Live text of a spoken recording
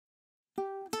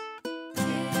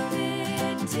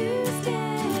Tuesday.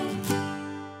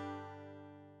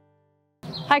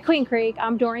 Hi Queen Creek,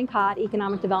 I'm Doreen Cott,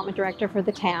 Economic Development Director for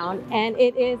the town, and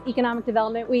it is Economic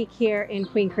Development Week here in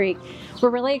Queen Creek. We're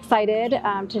really excited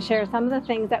to share some of the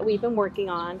things that we've been working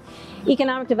on.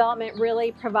 Economic development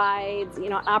really provides,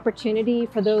 an opportunity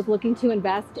for those looking to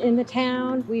invest in the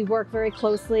town. We work very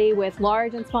closely with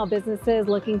large and small businesses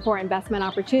looking for investment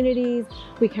opportunities.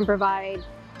 We can provide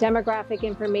demographic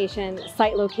information,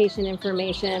 site location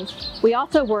information. We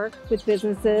also work with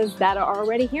businesses that are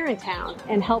already here in town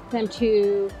and help them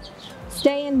to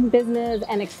stay in business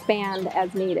and expand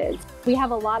as needed. We have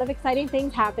a lot of exciting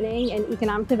things happening in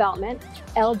economic development.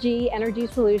 LG Energy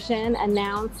Solution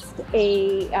announced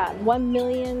a 1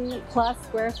 million plus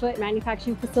square foot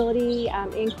manufacturing facility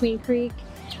in Queen Creek,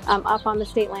 up on the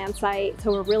state land site.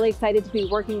 So we're really excited to be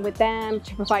working with them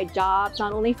to provide jobs,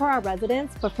 not only for our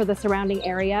residents, but for the surrounding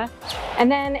area. And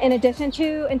then in addition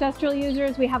to industrial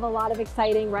users, we have a lot of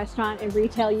exciting restaurant and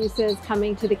retail uses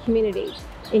coming to the community.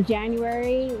 In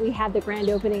January, we had the grand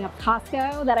opening of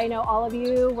Costco that I know all of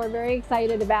you were very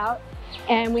excited about.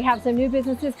 And we have some new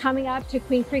businesses coming up to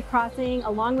Queen Creek Crossing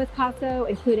along with Costco,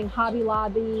 including Hobby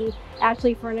Lobby,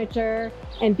 Ashley Furniture,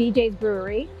 and BJ's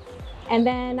Brewery. And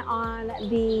then on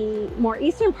the more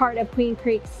eastern part of Queen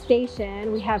Creek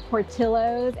Station, we have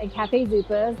Portillo's and Cafe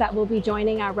Zupas that will be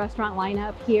joining our restaurant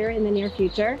lineup here in the near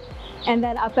future. And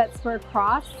then up at Spur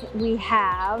Cross, we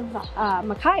have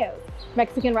Macayo's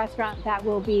Mexican restaurant that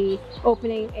will be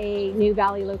opening a new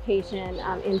Valley location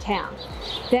in town.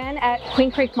 Then at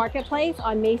Queen Creek Marketplace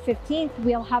on May 15th,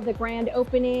 we'll have the grand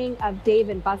opening of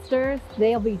Dave & Buster's.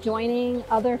 They'll be joining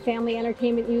other family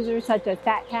entertainment users such as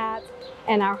Fat Cats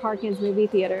and our Harkins movie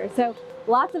theater. So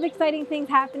lots of exciting things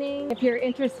happening. If you're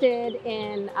interested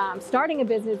in starting a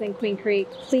business in Queen Creek,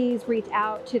 please reach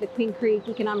out to the Queen Creek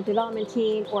Economic Development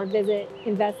Team or visit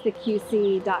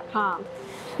investtheqc.com.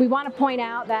 We want to point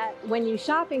out that when you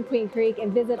shop in Queen Creek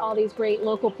and visit all these great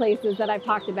local places that I've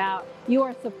talked about, you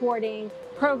are supporting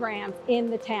programs in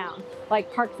the town,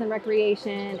 like Parks and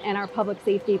Recreation and our public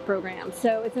safety programs.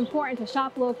 So it's important to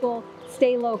shop local,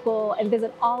 stay local, and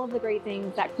visit all of the great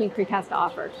things that Queen Creek has to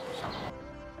offer.